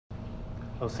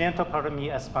Lo siento por mi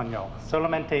español,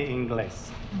 solamente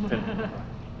inglés.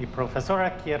 Mi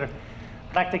profesora quiere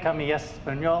practicar mi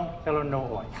español, pero no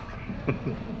hoy.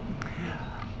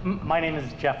 My name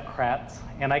is Jeff Kratz,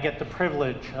 and I get the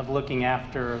privilege of looking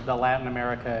after the Latin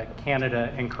America,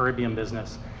 Canada, and Caribbean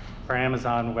business for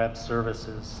Amazon Web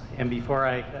Services. And before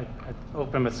I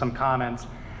open with some comments,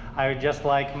 I would just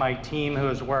like my team, who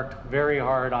has worked very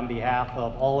hard on behalf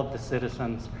of all of the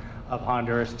citizens of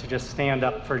Honduras, to just stand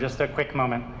up for just a quick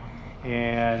moment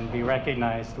and be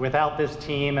recognized. Without this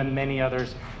team and many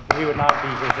others, we would not be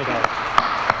here today.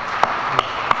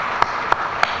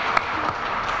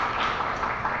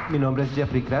 Mi nombre es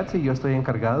Jeffrey Kratz y yo estoy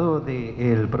encargado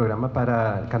del programa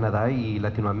para Canadá y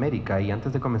Latinoamérica. Y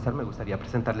antes de comenzar me gustaría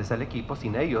presentarles al equipo.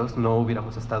 Sin ellos no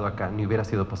hubiéramos estado acá, ni hubiera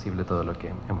sido posible todo lo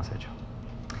que hemos hecho.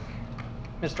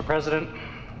 Mr. President,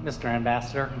 Mr.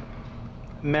 Ambassador,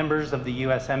 members of the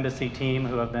U.S. Embassy team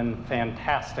who have been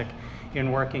fantastic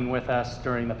in working with us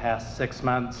during the past 6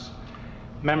 months,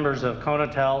 members of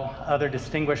Conatel, other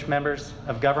distinguished members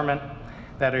of government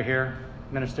that are here,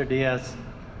 Minister Diaz,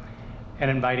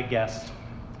 and invited guests.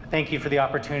 Thank you for the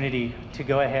opportunity to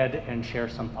go ahead and share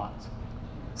some thoughts.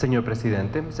 Señor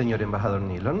Presidente, señor Embajador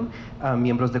Nilon,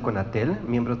 miembros de Conatel,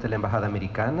 miembros de la Embajada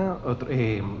Americana,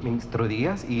 Ministro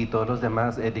Díaz y todos los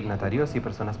demás dignatarios y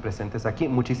personas presentes aquí,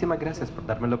 muchísimas gracias por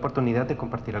darme la oportunidad de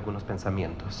compartir algunos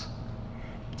pensamientos.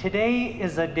 Today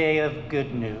is a day of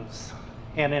good news,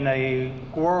 and in a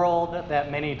world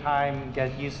that many times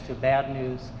get used to bad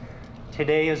news,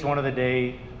 today is one of the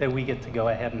days that we get to go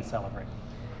ahead and celebrate.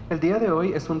 El día de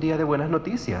hoy es un día de buenas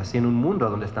noticias y en un mundo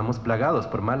donde estamos plagados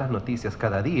por malas noticias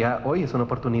cada día, hoy es una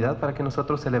oportunidad para que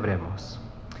nosotros celebremos.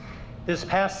 This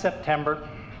past September,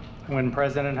 when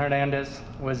President Hernandez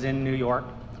was in New York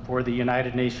for the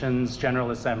United Nations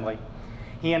General Assembly,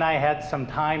 he and I had some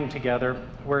time together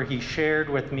where he shared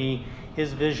with me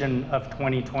his vision of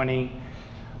 2020,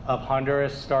 of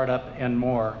Honduras startup and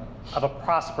more, of a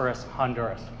prosperous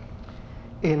Honduras.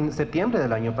 En septiembre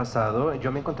del año pasado,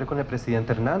 yo me encontré con el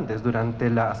presidente Hernández durante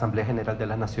la Asamblea General de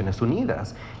las Naciones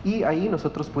Unidas y ahí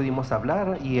nosotros pudimos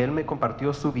hablar y él me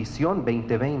compartió su visión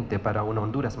 2020 para una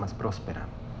Honduras más próspera.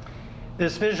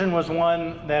 This vision was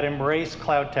one that embraced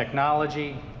cloud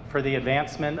technology for the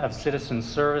advancement of citizen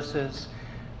services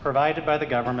provided by the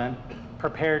government,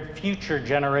 prepared future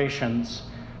generations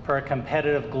for a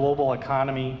competitive global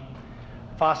economy,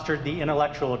 fostered the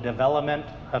intellectual development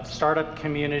of startup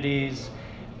communities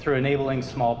through enabling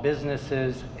small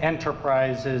businesses,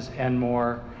 enterprises, and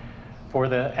more for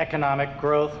the economic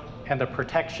growth and the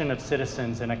protection of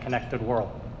citizens in a connected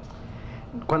world.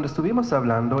 Cuando estuvimos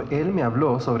hablando, él me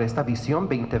habló sobre esta visión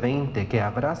 2020 que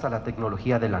abraza la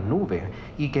tecnología de la nube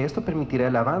y que esto permitirá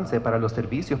el avance para los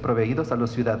servicios proveídos a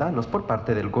los ciudadanos por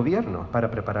parte del gobierno,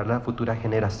 para preparar a las futuras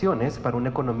generaciones para una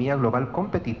economía global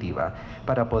competitiva,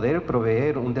 para poder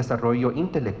proveer un desarrollo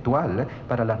intelectual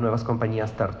para las nuevas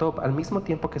compañías startup, al mismo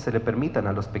tiempo que se le permitan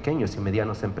a los pequeños y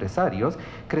medianos empresarios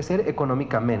crecer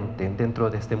económicamente dentro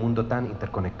de este mundo tan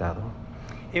interconectado.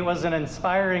 It was an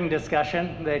inspiring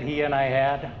discussion that he and I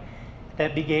had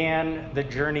that began the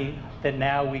journey that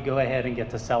now we go ahead and get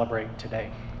to celebrate today.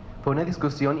 Fue una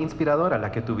discusión inspiradora la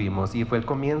que tuvimos y fue el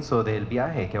comienzo del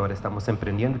viaje que ahora estamos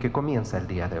emprendiendo y que comienza el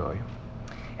día de hoy.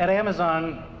 At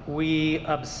Amazon, we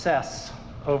obsess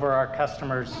over our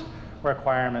customers'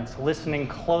 requirements, listening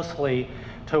closely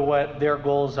to what their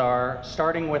goals are,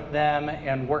 starting with them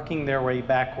and working their way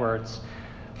backwards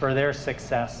for their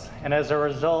success. And as a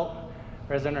result,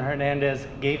 President Hernandez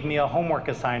gave me a homework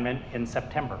assignment in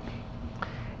September.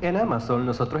 En Amazon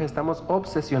nosotros estamos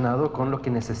obsesionados con lo que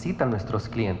necesitan nuestros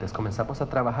clientes. Comenzamos a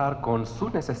trabajar con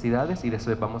sus necesidades y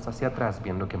después vamos hacia atrás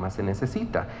viendo qué más se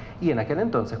necesita. Y en aquel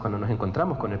entonces, cuando nos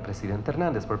encontramos con el presidente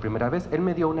Hernández por primera vez, él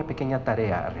me dio una pequeña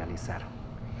tarea a realizar.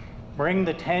 Bring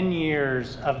the 10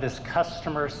 years of this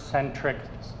customer-centric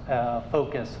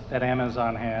focus that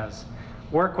Amazon has.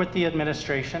 Work with the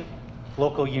administration,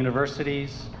 local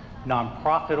universities,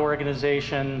 nonprofit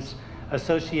organizations,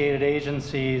 associated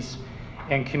agencies,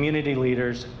 and community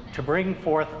leaders to bring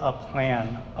forth a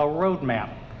plan, a roadmap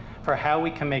for how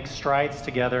we can make strides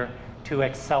together to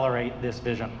accelerate this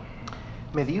vision.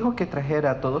 Me dijo que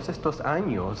trajera todos estos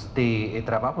años de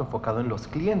trabajo enfocado en los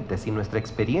clientes y nuestra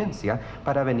experiencia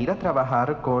para venir a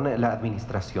trabajar con la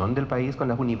administración del país, con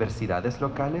las universidades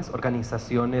locales,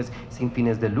 organizaciones sin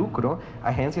fines de lucro,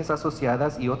 agencias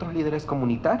asociadas y otros líderes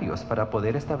comunitarios para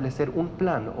poder establecer un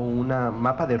plan o una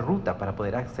mapa de ruta para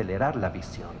poder acelerar la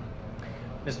visión.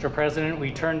 Mr. President,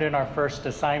 we turned in our first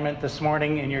assignment this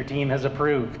morning and your team has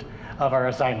approved of our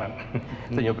assignment.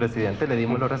 Señor Presidente, le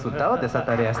dimos los resultados de esa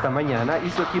tarea esta mañana y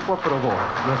su equipo aprobó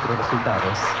nuestros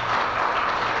resultados.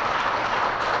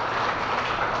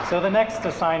 So the next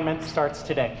assignment starts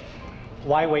today.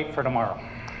 Why wait for tomorrow?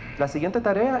 La siguiente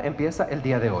tarea empieza el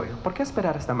día de hoy. ¿Por qué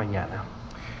esperar hasta mañana?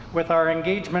 With our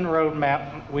engagement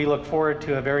roadmap, we look forward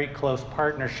to a very close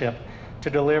partnership to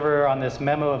deliver on this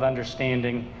memo of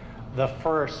understanding, the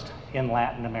first in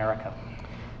Latin America.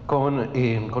 Con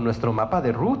nuestro mapa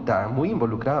de ruta muy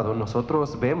involucrado,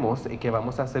 nosotros vemos que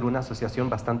vamos a hacer una asociación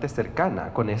bastante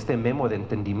cercana con este memo de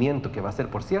entendimiento que va a ser,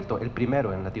 por cierto, el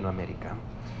primero en Latinoamérica.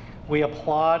 We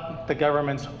applaud the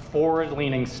government's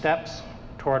forward-leaning steps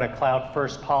toward a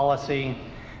cloud-first policy,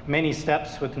 many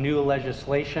steps with new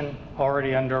legislation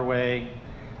already underway,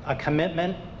 a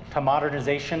commitment to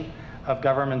modernization of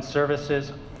government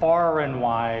services far and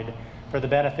wide for the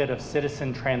benefit of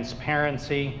citizen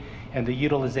transparency and the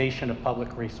utilization of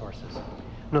public resources.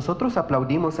 Nosotros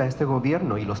aplaudimos a este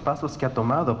gobierno y los pasos que ha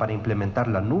tomado para implementar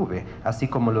la nube, así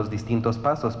como los distintos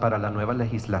pasos para la nueva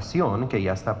legislación que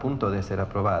ya está a punto de ser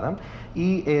aprobada,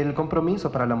 y el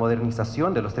compromiso para la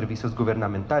modernización de los servicios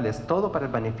gubernamentales, todo para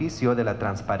el beneficio de la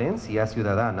transparencia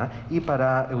ciudadana y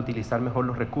para utilizar mejor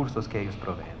los recursos que ellos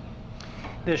proveen.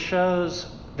 This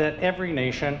shows that every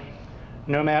nation,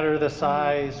 no matter the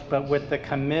size, but with the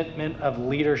commitment of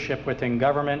leadership within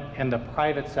government and the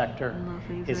private sector,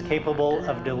 is capable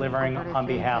of delivering on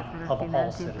behalf of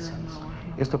all citizens.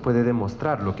 Esto puede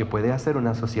demostrar lo que puede hacer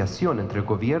una asociación entre el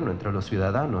gobierno, entre los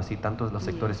ciudadanos y tanto los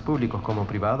sectores públicos como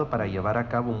privados para llevar a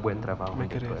cabo un buen trabajo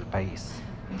dentro del país.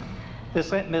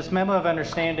 This memo of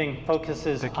understanding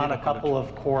focuses on a couple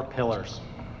of core pillars.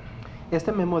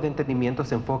 Este memo de entendimiento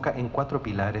se enfoca en 4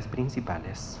 pilares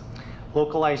principales.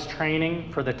 Localized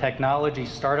training for the technology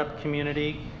startup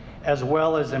community, as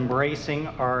well as embracing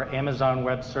our Amazon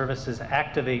Web Services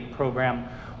Activate program,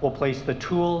 will place the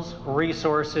tools,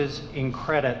 resources, and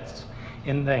credits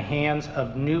in the hands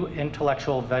of new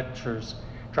intellectual ventures,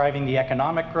 driving the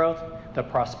economic growth, the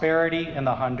prosperity in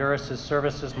the Honduras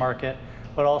services market,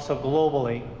 but also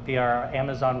globally via our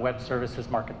Amazon Web Services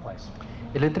marketplace.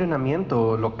 El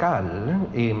entrenamiento local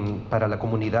para la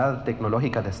comunidad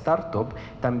tecnológica de startup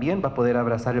también va a poder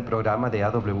abrazar el programa de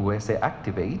AWS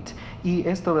Activate y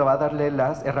esto va a darle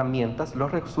las herramientas,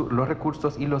 los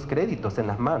recursos y los créditos en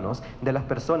las manos de las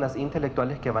personas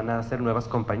intelectuales que van a hacer nuevas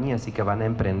compañías y que van a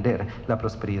emprender la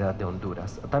prosperidad de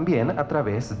Honduras. También a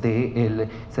través del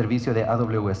servicio de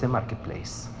AWS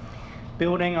Marketplace.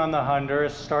 Building on the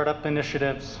Honduras startup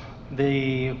initiatives,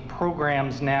 the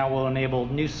programs now will enable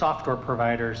new software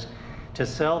providers to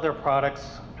sell their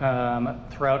products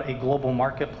throughout a global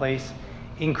marketplace,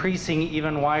 increasing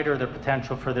even wider the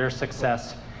potential for their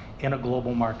success in a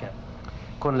global market.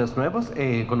 Con los nuevos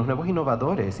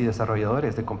innovadores y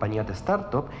desarrolladores de compañías de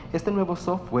startup, este nuevo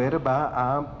software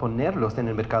va a ponerlos en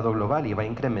el mercado global y va a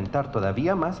incrementar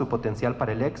todavía más su potencial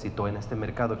para el éxito en este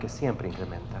mercado que siempre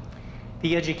incrementa.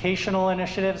 The educational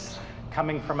initiatives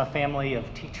coming from a family of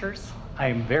teachers, I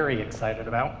am very excited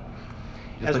about.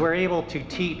 As we're able to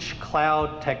teach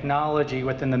cloud technology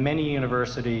within the many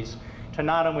universities to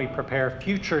not only prepare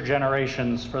future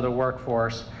generations for the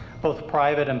workforce, both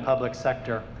private and public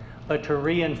sector, but to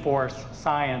reinforce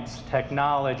science,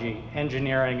 technology,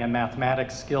 engineering, and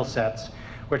mathematics skill sets,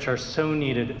 which are so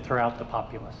needed throughout the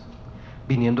populace.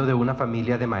 Viniendo de una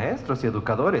familia de maestros y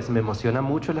educadores, me emociona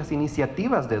mucho las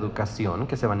iniciativas de educación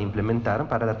que se van a implementar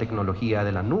para la tecnología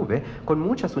de la nube con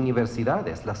muchas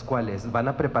universidades, las cuales van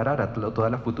a preparar a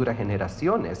todas las futuras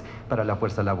generaciones para la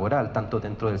fuerza laboral, tanto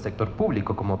dentro del sector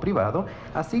público como privado,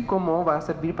 así como va a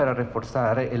servir para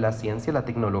reforzar la ciencia, la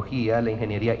tecnología, la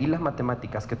ingeniería y las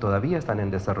matemáticas que todavía están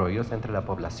en desarrollo entre la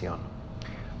población.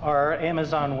 Our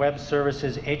Amazon Web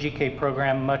Services Educate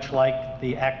program, much like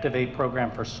the Activate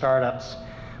program for startups,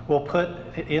 will put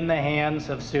in the hands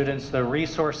of students the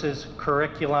resources,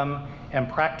 curriculum, and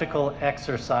practical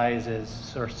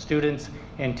exercises for students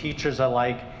and teachers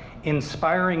alike,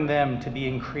 inspiring them to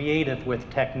be creative with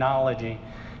technology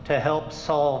to help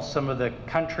solve some of the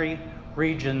country,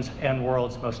 regions, and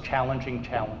world's most challenging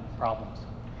problems.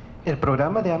 El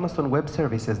programa de Amazon Web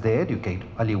Services de Educate,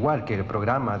 al igual que el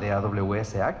programa de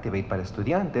AWS Activate para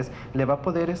estudiantes, le va a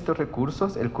poner estos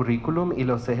recursos, el currículum y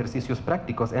los ejercicios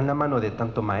prácticos en la mano de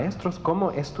tanto maestros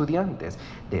como estudiantes.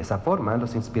 De esa forma,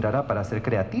 los inspirará para ser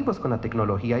creativos con la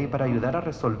tecnología y para ayudar a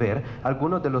resolver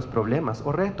algunos de los problemas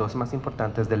o retos más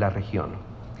importantes de la región.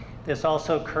 This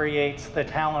also creates the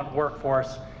talent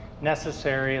workforce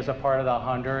necessary as a part of the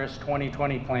Honduras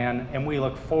 2020 plan, and we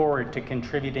look forward to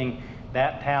contributing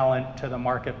that talent to the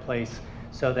marketplace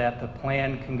so that the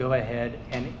plan can go ahead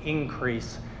and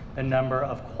increase the number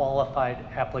of qualified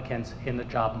applicants in the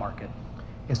job market.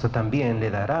 Esto también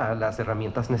le dará las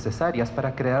herramientas necesarias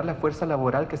para crear la fuerza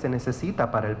laboral que se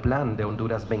necesita para el plan de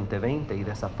Honduras 2020 y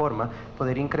de esa forma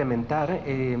poder incrementar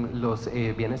los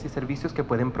bienes y servicios que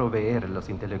pueden proveer los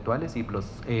intelectuales y los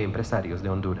empresarios de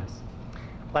Honduras.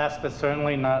 Last but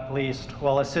certainly not least,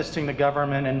 while assisting the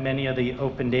government in many of the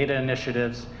open data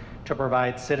initiatives to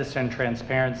provide citizen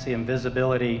transparency and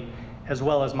visibility, as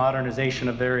well as modernization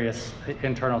of various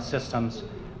internal systems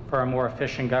for a more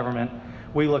efficient government,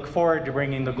 we look forward to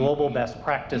bringing the global best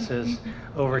practices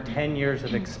over 10 years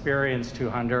of experience to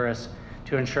Honduras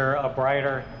to ensure a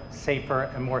brighter, safer,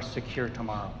 and more secure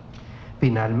tomorrow.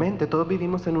 Finalmente, todos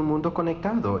vivimos en un mundo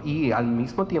conectado y al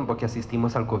mismo tiempo que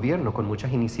asistimos al gobierno con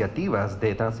muchas iniciativas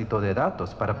de tránsito de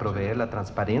datos para proveer la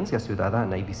transparencia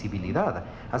ciudadana y visibilidad,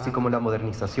 así como la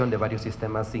modernización de varios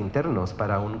sistemas internos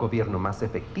para un gobierno más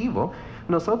efectivo,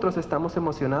 nosotros estamos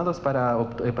emocionados para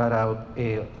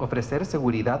ofrecer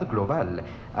seguridad global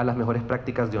a las mejores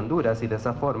prácticas de Honduras y de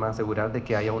esa forma asegurar de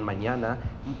que haya un mañana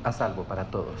a salvo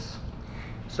para todos.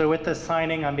 So with this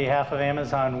signing on behalf of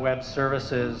Amazon Web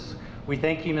Services, we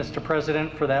thank you, Mr.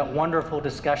 President, for that wonderful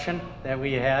discussion that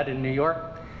we had in New York.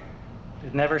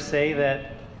 Never say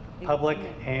that public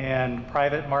and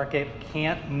private market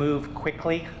can't move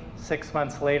quickly. 6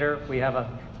 months later, we have a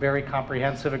very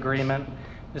comprehensive agreement.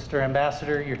 Mr.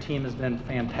 Ambassador, your team has been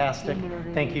fantastic.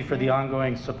 Thank you for the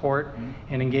ongoing support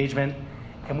and engagement,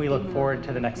 and we look forward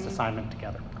to the next assignment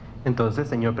together. Entonces,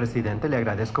 señor presidente, le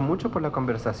agradezco mucho por la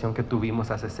conversación que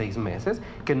tuvimos hace 6 meses,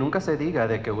 que nunca se diga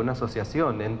de que una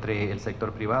asociación entre el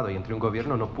sector privado y entre un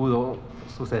gobierno no pudo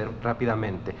suceder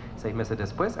rápidamente. 6 meses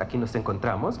después, aquí nos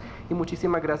encontramos y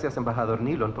muchísimas gracias, embajador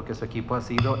Nilon, porque su equipo ha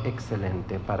sido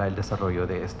excelente para el desarrollo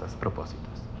de estos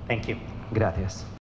propósitos. Thank you. Gracias.